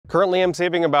Currently, I'm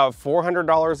saving about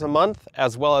 $400 a month,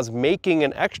 as well as making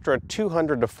an extra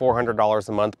 $200 to $400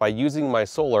 a month by using my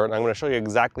solar, and I'm going to show you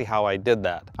exactly how I did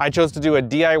that. I chose to do a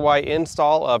DIY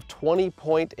install of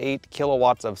 20.8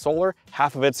 kilowatts of solar.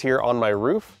 Half of it's here on my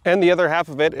roof, and the other half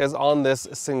of it is on this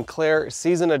Sinclair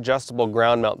season adjustable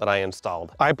ground mount that I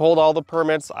installed. I pulled all the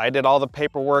permits, I did all the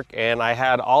paperwork, and I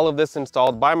had all of this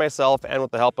installed by myself and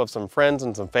with the help of some friends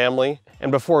and some family. And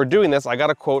before doing this, I got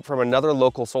a quote from another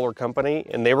local solar company,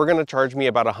 and they were going to charge me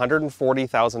about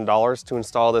 $140,000 to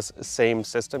install this same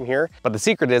system here. But the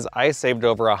secret is I saved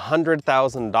over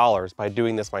 $100,000 by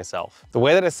doing this myself. The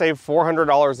way that I saved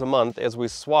 $400 a month is we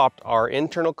swapped our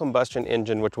internal combustion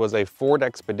engine, which was a Ford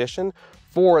Expedition,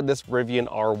 for this Rivian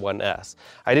R1S.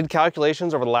 I did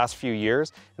calculations over the last few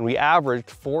years, and we averaged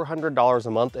 $400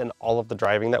 a month in all of the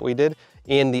driving that we did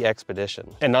in the Expedition.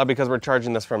 And not because we're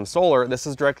charging this from solar, this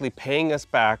is directly paying us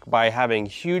back by having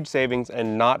huge savings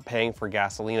and not paying for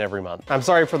gasoline every month. I'm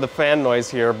sorry for the fan noise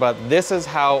here, but this is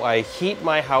how I heat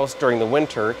my house during the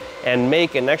winter and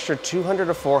make an extra $200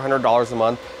 to $400 a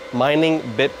month mining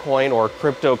Bitcoin or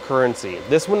cryptocurrency.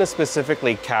 This one is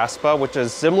specifically Kaspa, which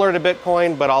is similar to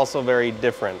Bitcoin, but also very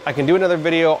different. I can do another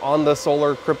video on the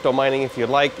solar crypto mining if you'd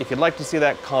like. If you'd like to see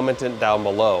that, comment it down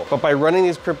below. But by running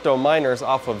these crypto miners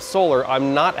off of solar,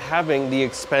 I'm not having the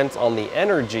expense on the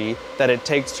energy that it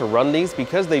takes to run these,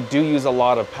 because they do use a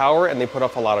lot of power and they put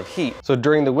off a lot of heat. So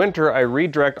during the winter, I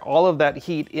redirect all of that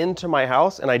heat into my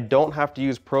house, and I don't have to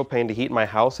use propane to heat my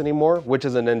house anymore, which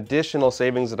is an additional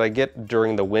savings that I get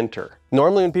during the winter.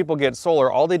 Normally when people get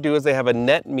solar, all they do is they have a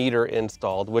net meter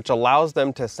installed, which allows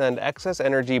them to send excess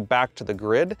energy back to the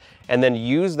grid and then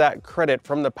use that credit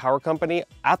from the power company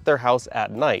at their house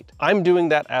at night. I'm doing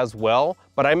that as well,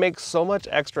 but I make so much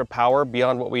extra power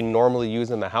beyond what we normally use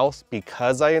in the house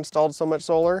because I installed so much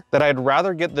solar that I'd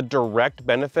rather get the direct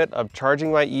benefit of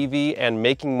charging my EV and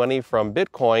making money from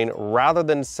Bitcoin rather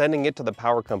than sending it to the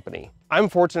power company. I'm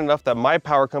fortunate enough that my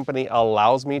power company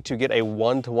allows me to get a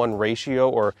 1-to-1 ratio,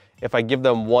 or if I give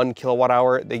them 1 kilowatt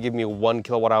hour, they give me 1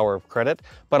 kilowatt hour of credit,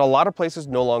 but a lot of places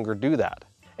no longer do that.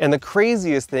 And the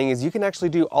craziest thing is you can actually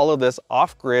do all of this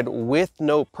off-grid with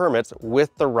no permits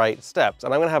with the right steps.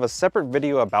 And I'm gonna have a separate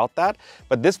video about that.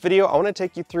 But this video, I wanna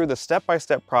take you through the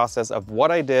step-by-step process of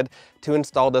what I did to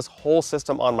install this whole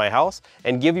system on my house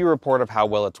and give you a report of how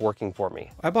well it's working for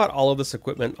me. I bought all of this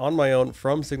equipment on my own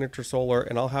from Signature Solar,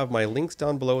 and I'll have my links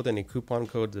down below with any coupon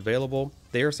codes available.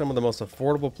 They are some of the most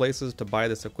affordable places to buy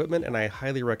this equipment, and I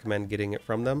highly recommend getting it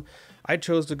from them. I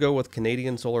chose to go with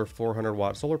Canadian Solar 400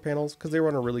 watt solar panels because they were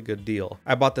on a really good deal.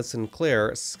 I bought the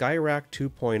Sinclair Skyrack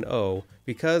 2.0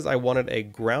 because I wanted a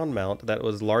ground mount that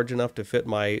was large enough to fit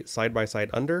my side-by-side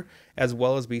under, as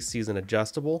well as be season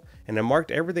adjustable, and I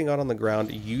marked everything out on the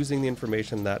ground using the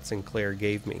information that Sinclair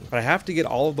gave me. But I have to get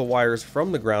all of the wires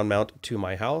from the ground mount to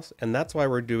my house, and that's why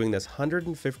we're doing this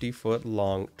 150-foot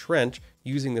long trench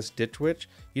using this ditch witch.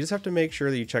 You just have to make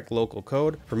sure that you check local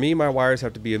code. For me, my wires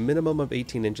have to be a minimum of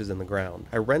 18 inches in the ground.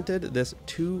 I rented this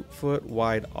 2-foot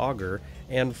wide auger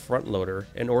and front loader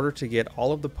in order to get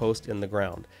all of the posts in the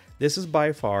ground. This is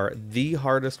by far the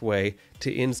hardest way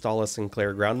to install a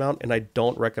Sinclair ground mount, and I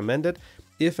don't recommend it.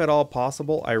 If at all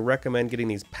possible, I recommend getting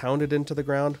these pounded into the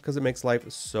ground because it makes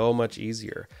life so much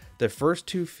easier. The first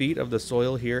 2 feet of the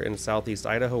soil here in southeast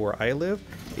Idaho where I live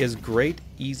is great,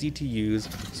 easy to use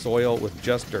soil with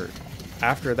just dirt.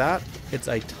 After that, it's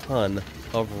a ton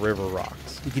of river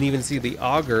rocks. You can even see the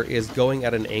auger is going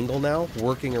at an angle now,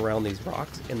 working around these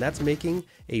rocks, and that's making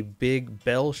a big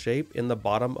bell shape in the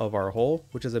bottom of our hole,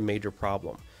 which is a major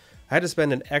problem. I had to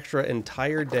spend an extra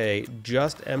entire day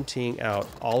just emptying out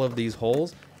all of these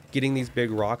holes, getting these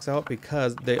big rocks out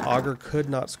because the auger could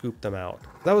not scoop them out.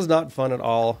 That was not fun at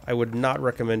all. I would not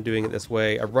recommend doing it this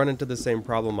way. I've run into the same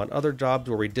problem on other jobs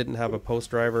where we didn't have a post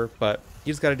driver, but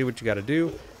you just gotta do what you gotta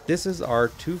do. This is our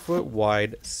 2-foot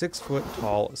wide, 6-foot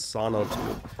tall sono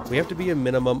tube. We have to be a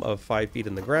minimum of 5 feet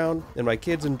in the ground, and my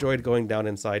kids enjoyed going down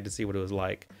inside to see what it was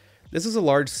like. This is a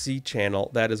large C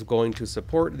channel that is going to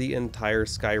support the entire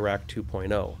Skyrack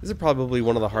 2.0. This is probably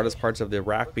one of the hardest parts of the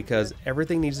rack because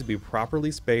everything needs to be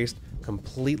properly spaced,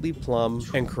 completely plumb,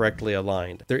 and correctly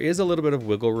aligned. There is a little bit of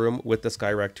wiggle room with the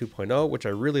Skyrack 2.0, which I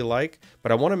really like,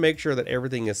 but I want to make sure that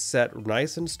everything is set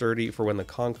nice and sturdy for when the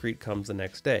concrete comes the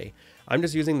next day. I'm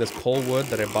just using this pole wood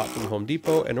that I bought from Home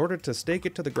Depot in order to stake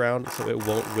it to the ground so it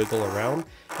won't wiggle around.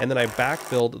 And then I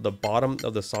backfilled the bottom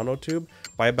of the sonotube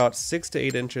by about 6 to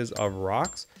 8 inches of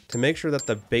rocks to make sure that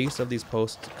the base of these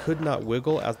posts could not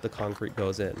wiggle as the concrete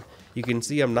goes in. You can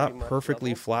see I'm not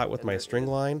perfectly flat with my string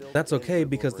line. That's okay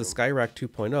because the Skyrack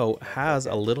 2.0 has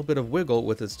a little bit of wiggle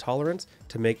with its tolerance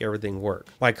to make everything work.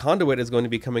 My conduit is going to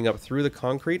be coming up through the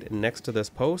concrete next to this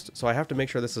post, so I have to make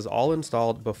sure this is all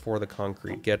installed before the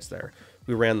concrete gets there.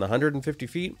 We ran the 150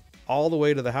 feet all the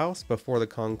way to the house before the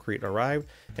concrete arrived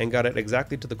and got it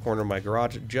exactly to the corner of my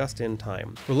garage just in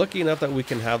time. We're lucky enough that we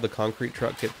can have the concrete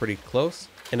truck get pretty close,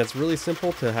 and it's really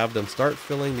simple to have them start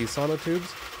filling these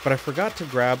sonotubes, but I forgot to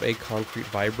grab a concrete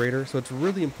vibrator, so it's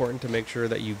really important to make sure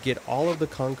that you get all of the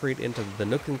concrete into the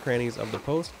nooks and crannies of the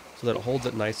post so that it holds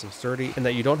it nice and sturdy and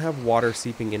that you don't have water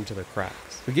seeping into the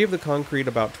cracks. We gave the concrete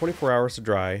about 24 hours to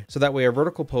dry, so that way our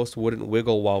vertical posts wouldn't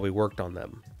wiggle while we worked on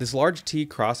them. This large T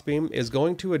crossbeam is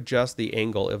going to adjust the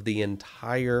angle of the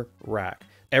entire rack.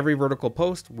 Every vertical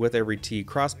post with every T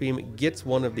crossbeam gets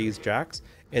one of these jacks,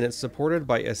 and it's supported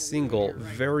by a single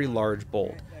very large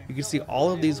bolt. You can see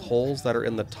all of these holes that are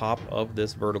in the top of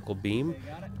this vertical beam.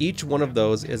 Each one of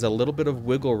those is a little bit of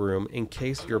wiggle room in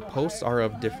case your posts are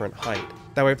of different height.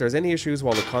 That way if there's any issues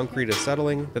while the concrete is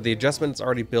settling, that the adjustment's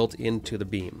already built into the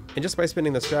beam. And just by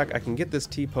spinning this jack, I can get this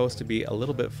T-post to be a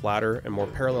little bit flatter and more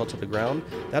parallel to the ground.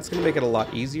 That's going to make it a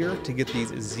lot easier to get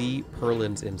these Z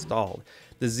purlins installed.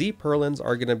 The Z purlins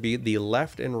are going to be the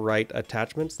left and right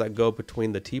attachments that go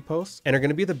between the T-posts and are going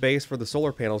to be the base for the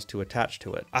solar panels to attach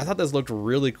to it. I thought this looked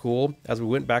really cool as we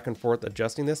went back and forth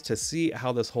adjusting this to see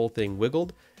how this whole thing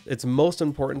wiggled. It's most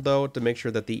important though to make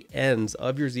sure that the ends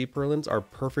of your Z purlins are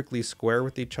perfectly square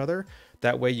with each other.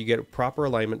 That way you get proper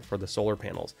alignment for the solar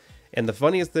panels. And the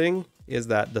funniest thing is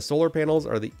that the solar panels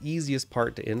are the easiest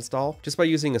part to install. Just by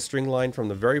using a string line from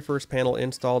the very first panel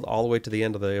installed all the way to the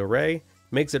end of the array,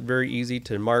 makes it very easy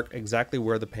to mark exactly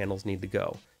where the panels need to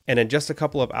go. And in just a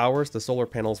couple of hours, the solar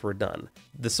panels were done.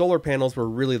 The solar panels were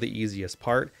really the easiest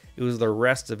part. It was the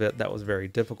rest of it that was very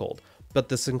difficult. But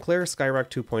the Sinclair Skyrack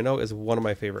 2.0 is one of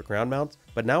my favorite ground mounts,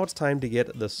 but now it's time to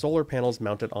get the solar panels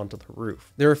mounted onto the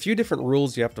roof. There are a few different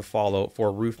rules you have to follow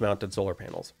for roof mounted solar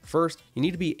panels. First, you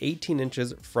need to be 18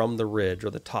 inches from the ridge or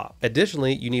the top.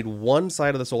 Additionally, you need one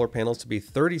side of the solar panels to be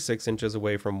 36 inches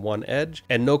away from one edge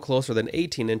and no closer than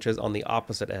 18 inches on the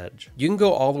opposite edge. You can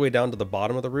go all the way down to the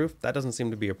bottom of the roof, that doesn't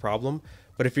seem to be a problem.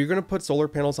 But if you're going to put solar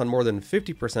panels on more than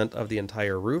 50% of the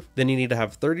entire roof, then you need to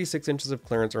have 36 inches of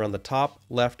clearance around the top,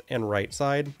 left, and right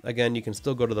side. Again, you can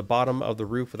still go to the bottom of the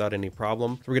roof without any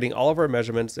problem. So we're getting all of our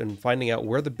measurements and finding out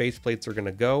where the base plates are going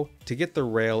to go to get the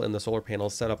rail and the solar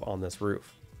panels set up on this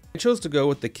roof. I chose to go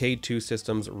with the K2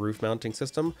 Systems roof mounting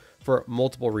system for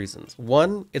multiple reasons.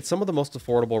 One, it's some of the most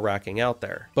affordable racking out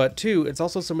there. But two, it's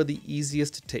also some of the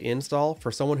easiest to install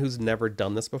for someone who's never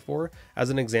done this before. As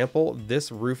an example,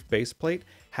 this roof base plate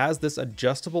has this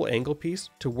adjustable angle piece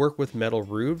to work with metal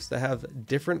roofs that have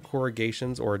different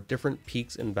corrugations or different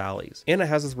peaks and valleys. And it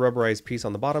has this rubberized piece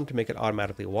on the bottom to make it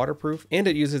automatically waterproof. And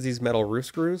it uses these metal roof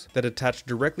screws that attach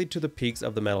directly to the peaks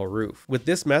of the metal roof. With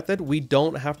this method, we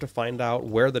don't have to find out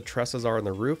where the trusses are in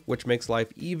the roof, which makes life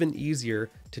even easier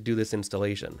to do this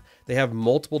installation. They have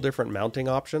multiple different mounting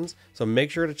options, so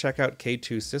make sure to check out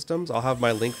K2 Systems. I'll have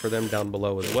my link for them down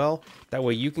below as well. That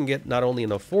way you can get not only an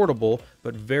affordable,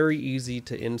 but very easy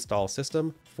to install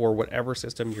system for whatever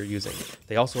system you're using.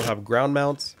 They also have ground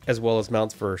mounts, as well as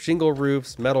mounts for shingle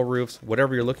roofs, metal roofs,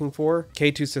 whatever you're looking for.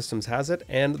 K2 Systems has it,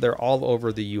 and they're all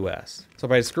over the US. So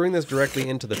by screwing this directly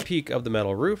into the peak of the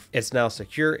metal roof, it's now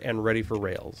secure and ready for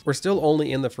rails. We're still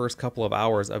only in the first couple of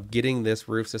hours of getting this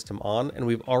roof system on, and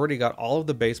we've already got all of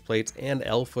the base plates and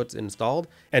L-foots installed,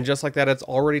 and just like that, it's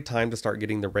already time to start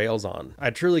getting the rails on. I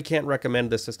truly can't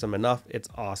recommend this system enough. It's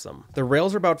awesome. The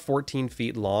rails are about 14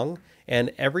 feet long,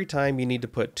 and every time you need to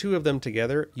put two of them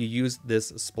together, you use this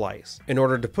splice. In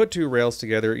order to put two rails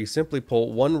together, you simply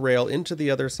pull one rail into the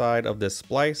other side of this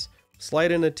splice,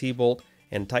 slide in a T-bolt,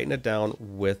 and tighten it down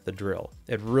with the drill.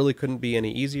 It really couldn't be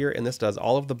any easier, and this does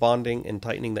all of the bonding and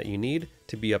tightening that you need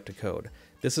to be up to code.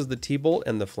 This is the T-bolt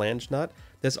and the flange nut.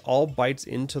 This all bites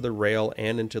into the rail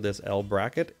and into this L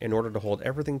bracket in order to hold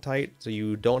everything tight so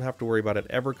you don't have to worry about it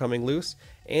ever coming loose,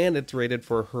 and it's rated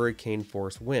for hurricane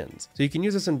force winds. So you can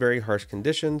use this in very harsh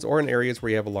conditions or in areas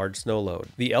where you have a large snow load.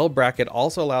 The L bracket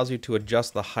also allows you to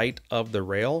adjust the height of the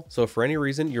rail, so if for any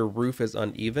reason your roof is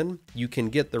uneven, you can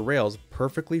get the rails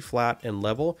perfectly flat and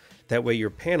level. That way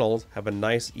your panels have a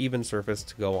nice even surface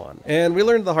to go on. And we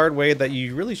learned the hard way that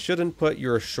you really shouldn't put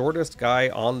your shortest guy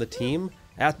on the team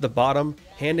at the bottom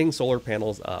handing solar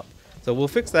panels up. So we'll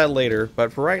fix that later,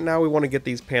 but for right now we want to get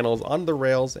these panels on the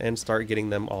rails and start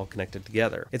getting them all connected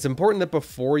together. It's important that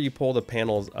before you pull the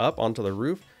panels up onto the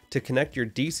roof, to connect your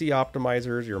DC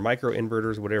optimizers, your micro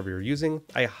inverters, whatever you're using,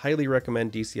 I highly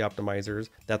recommend DC optimizers.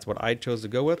 That's what I chose to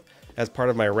go with as part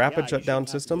of my rapid shutdown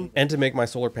system and to make my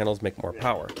solar panels make more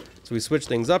power. So we switched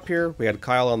things up here. We had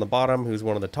Kyle on the bottom, who's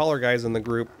one of the taller guys in the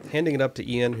group, handing it up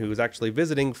to Ian, who's actually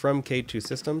visiting from K2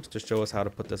 Systems to show us how to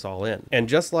put this all in. And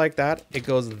just like that, it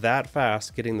goes that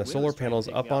fast getting the solar panels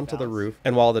up onto the roof.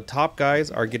 And while the top guys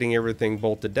are getting everything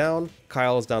bolted down,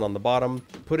 Kyle is down on the bottom,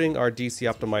 putting our DC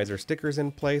optimizer stickers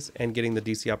in place and getting the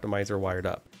DC optimizer wired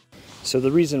up. So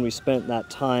the reason we spent that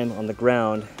time on the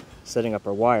ground setting up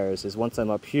our wires is once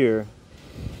I'm up here,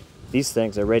 these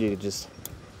things are ready to just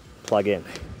plug in.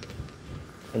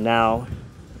 And now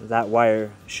that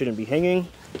wire shouldn't be hanging.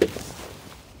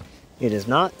 It is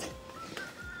not.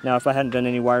 Now if I hadn't done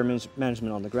any wire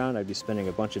management on the ground, I'd be spending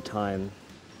a bunch of time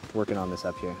working on this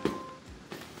up here.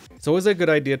 It's always a good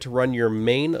idea to run your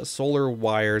main solar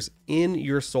wires in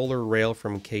your solar rail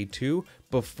from K2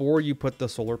 before you put the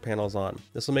solar panels on.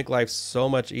 This will make life so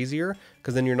much easier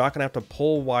because then you're not gonna have to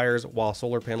pull wires while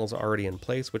solar panels are already in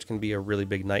place, which can be a really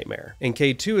big nightmare. And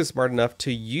K2 is smart enough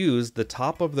to use the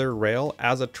top of their rail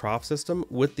as a trough system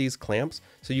with these clamps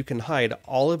so you can hide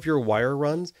all of your wire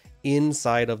runs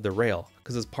inside of the rail,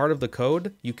 because as part of the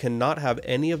code, you cannot have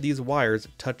any of these wires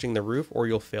touching the roof or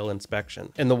you'll fail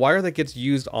inspection. And the wire that gets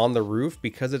used on the roof,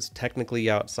 because it's technically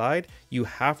outside, you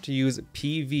have to use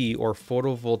PV or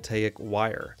photovoltaic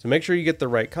wire. So make sure you get the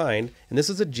right kind. And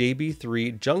this is a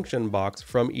JB3 junction box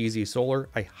from Easy Solar.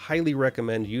 I highly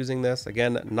recommend using this.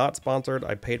 Again, not sponsored.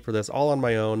 I paid for this all on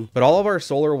my own, but all of our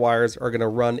solar wires are going to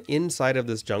run inside of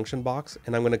this junction box,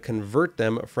 and I'm going to convert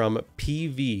them from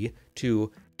PV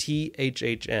to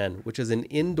THHN, which is an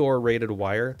indoor rated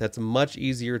wire that's much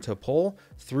easier to pull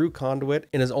through conduit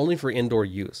and is only for indoor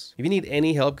use. If you need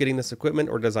any help getting this equipment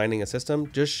or designing a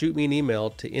system, just shoot me an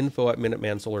email to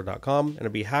info@minutemansolar.com and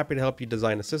I'd be happy to help you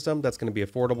design a system that's going to be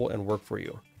affordable and work for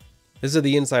you. This is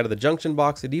the inside of the junction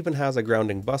box. It even has a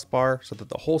grounding bus bar so that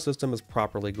the whole system is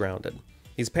properly grounded.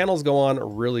 These panels go on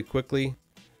really quickly,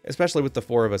 especially with the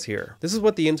 4 of us here. This is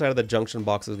what the inside of the junction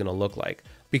box is going to look like.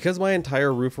 Because my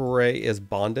entire roof array is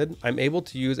bonded, I'm able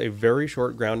to use a very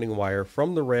short grounding wire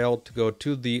from the rail to go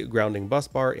to the grounding bus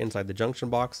bar inside the junction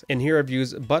box. And here I've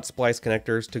used butt splice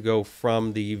connectors to go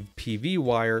from the PV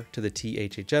wire to the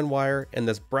THHN wire. And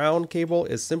this brown cable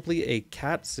is simply a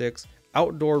Cat 6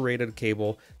 outdoor rated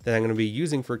cable that I'm going to be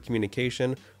using for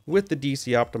communication with the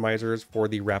DC optimizers for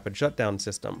the rapid shutdown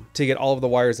system. To get all of the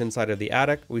wires inside of the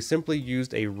attic, we simply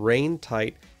used a rain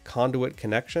tight conduit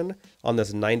connection on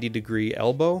this 90-degree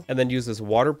elbow, and then use this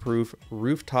waterproof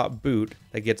rooftop boot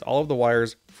that gets all of the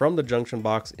wires from the junction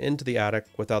box into the attic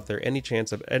without there any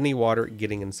chance of any water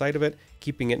getting inside of it,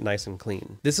 keeping it nice and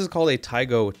clean. This is called a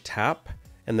Tigo tap.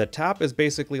 And the tap is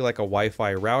basically like a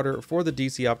Wi-Fi router for the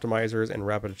DC optimizers and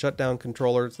rapid shutdown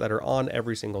controllers that are on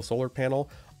every single solar panel.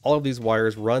 All of these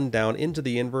wires run down into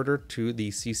the inverter to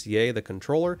the CCA, the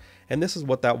controller, and this is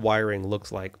what that wiring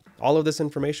looks like. All of this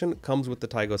information comes with the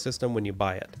Tigo system when you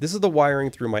buy it. This is the wiring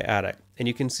through my attic, and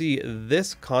you can see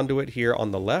this conduit here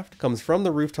on the left comes from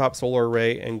the rooftop solar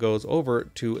array and goes over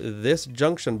to this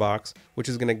junction box, which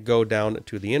is going to go down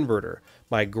to the inverter.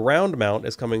 My ground mount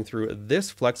is coming through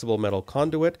this flexible metal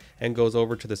conduit and goes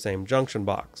over to the same junction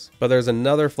box. But there's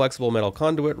another flexible metal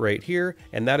conduit right here,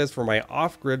 and that is for my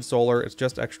off-grid solar. It's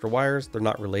just extra wires. They're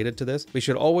not related to this. We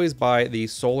should always buy the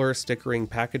solar stickering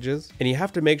packages, and you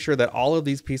have to make sure that all of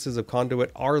these pieces of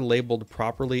conduit are labeled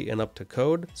properly and up to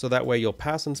code, so that way you'll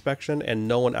pass inspection and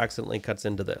no one accidentally cuts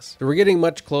into this. So we're getting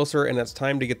much closer, and it's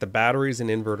time to get the batteries and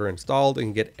inverter installed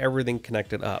and get everything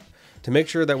connected up. To make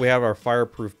sure that we have our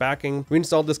fireproof backing, we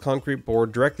installed this concrete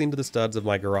board directly into the studs of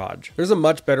my garage. There's a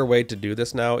much better way to do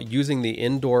this now using the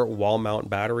indoor wall mount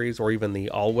batteries or even the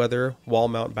all-weather wall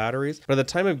mount batteries. But at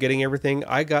the time of getting everything,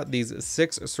 I got these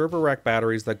 6 server rack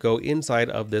batteries that go inside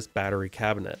of this battery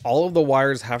cabinet. All of the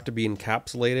wires have to be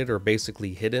encapsulated or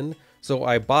basically hidden. So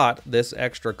I bought this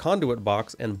extra conduit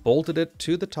box and bolted it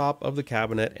to the top of the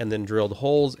cabinet and then drilled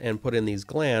holes and put in these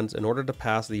glands in order to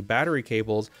pass the battery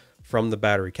cables from the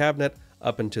battery cabinet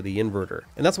up into the inverter.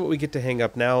 And that's what we get to hang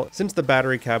up now since the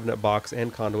battery cabinet box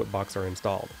and conduit box are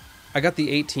installed. I got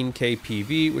the 18K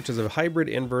PV, which is a hybrid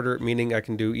inverter, meaning I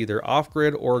can do either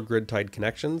off-grid or grid-tied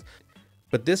connections.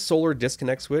 But this solar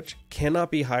disconnect switch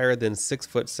cannot be higher than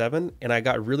 6'7", and I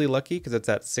got really lucky because it's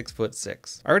at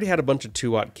 6'6". I already had a bunch of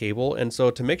 2-watt cable, and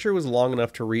so to make sure it was long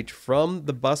enough to reach from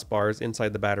the bus bars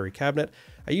inside the battery cabinet,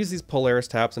 I use these Polaris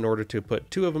taps in order to put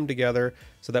 2 of them together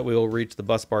so that we will reach the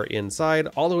bus bar inside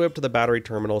all the way up to the battery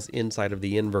terminals inside of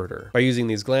the inverter. By using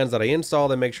these glands that I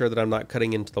installed, I make sure that I'm not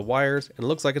cutting into the wires, and it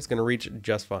looks like it's going to reach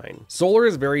just fine. Solar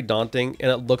is very daunting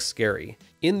and it looks scary.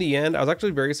 In the end, I was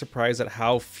actually very surprised at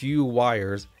how few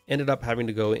wires ended up having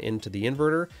to go into the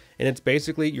inverter, and it's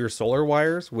basically your solar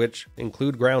wires, which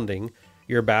include grounding,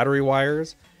 your battery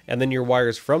wires, and then your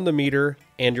wires from the meter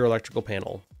and your electrical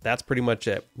panel. That's pretty much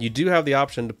it. You do have the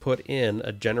option to put in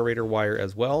a generator wire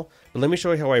as well, but let me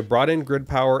show you how I brought in grid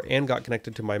power and got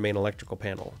connected to my main electrical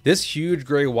panel. This huge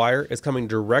gray wire is coming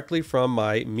directly from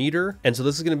my meter, and so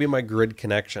this is going to be my grid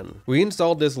connection. We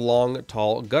installed this long,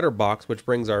 tall gutter box, which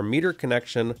brings our meter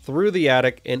connection through the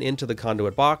attic and into the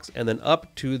conduit box, and then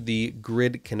up to the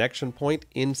grid connection point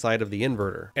inside of the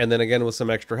inverter. And then again, with some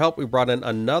extra help, we brought in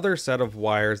another set of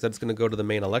wires that's going to go to the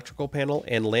main electrical panel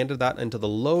and landed that into the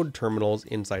load terminals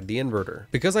inside the inverter.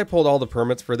 Because I pulled all the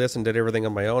permits for this and did everything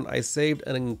on my own, I saved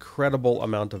an incredible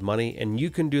amount of money, and you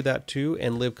can do that too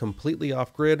and live completely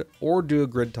off grid or do a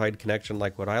grid tied connection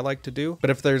like what I like to do. But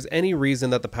if there's any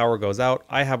reason that the power goes out,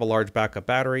 I have a large backup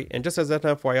battery, and just as an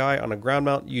FYI, on a ground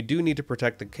mount, you do need to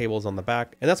protect the cables on the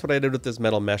back, and that's what I did with this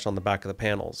metal mesh on the back of the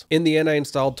panels. In the end, I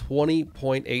installed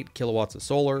 20.8 kilowatts of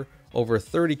solar, over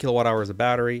 30 kilowatt hours of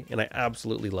battery, and I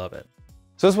absolutely love it.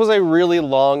 So this was a really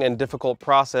long and difficult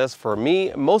process for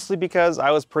me, mostly because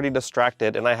I was pretty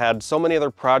distracted and I had so many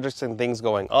other projects and things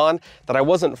going on that I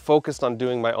wasn't focused on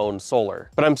doing my own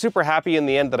solar. But I'm super happy in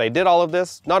the end that I did all of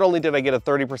this. Not only did I get a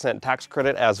 30% tax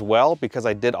credit as well, because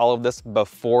I did all of this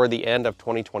before the end of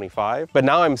 2025, but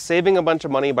now I'm saving a bunch of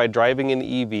money by driving an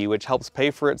EV, which helps pay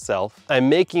for itself. I'm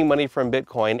making money from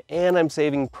Bitcoin, and I'm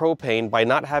saving propane by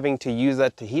not having to use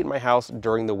that to heat my house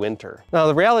during the winter. Now,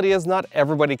 the reality is not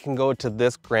everybody can go to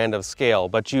this grand of scale,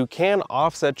 but you can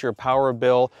offset your power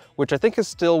bill, which I think is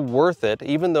still worth it,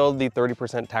 even though the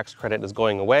 30% tax credit is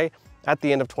going away at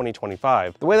the end of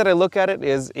 2025. The way that I look at it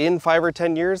is in 5 or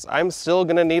 10 years, I'm still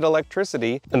gonna need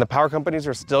electricity, and the power companies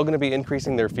are still gonna be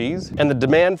increasing their fees. And the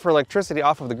demand for electricity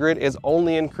off of the grid is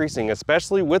only increasing,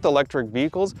 especially with electric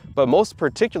vehicles, but most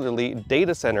particularly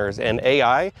data centers and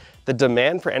AI. The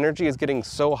demand for energy is getting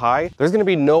so high, there's gonna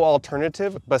be no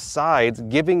alternative besides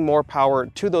giving more power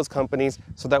to those companies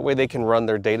so that way they can run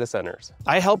their data centers.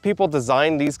 I help people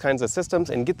design these kinds of systems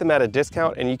and get them at a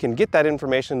discount, and you can get that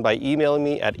information by emailing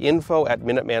me at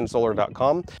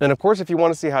info@minutemansolar.com. And of course, if you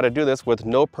want to see how to do this with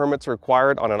no permits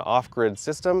required on an off-grid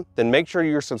system, then make sure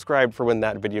you're subscribed for when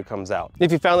that video comes out.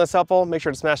 If you found this helpful, make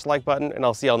sure to smash the like button, and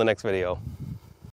I'll see you on the next video.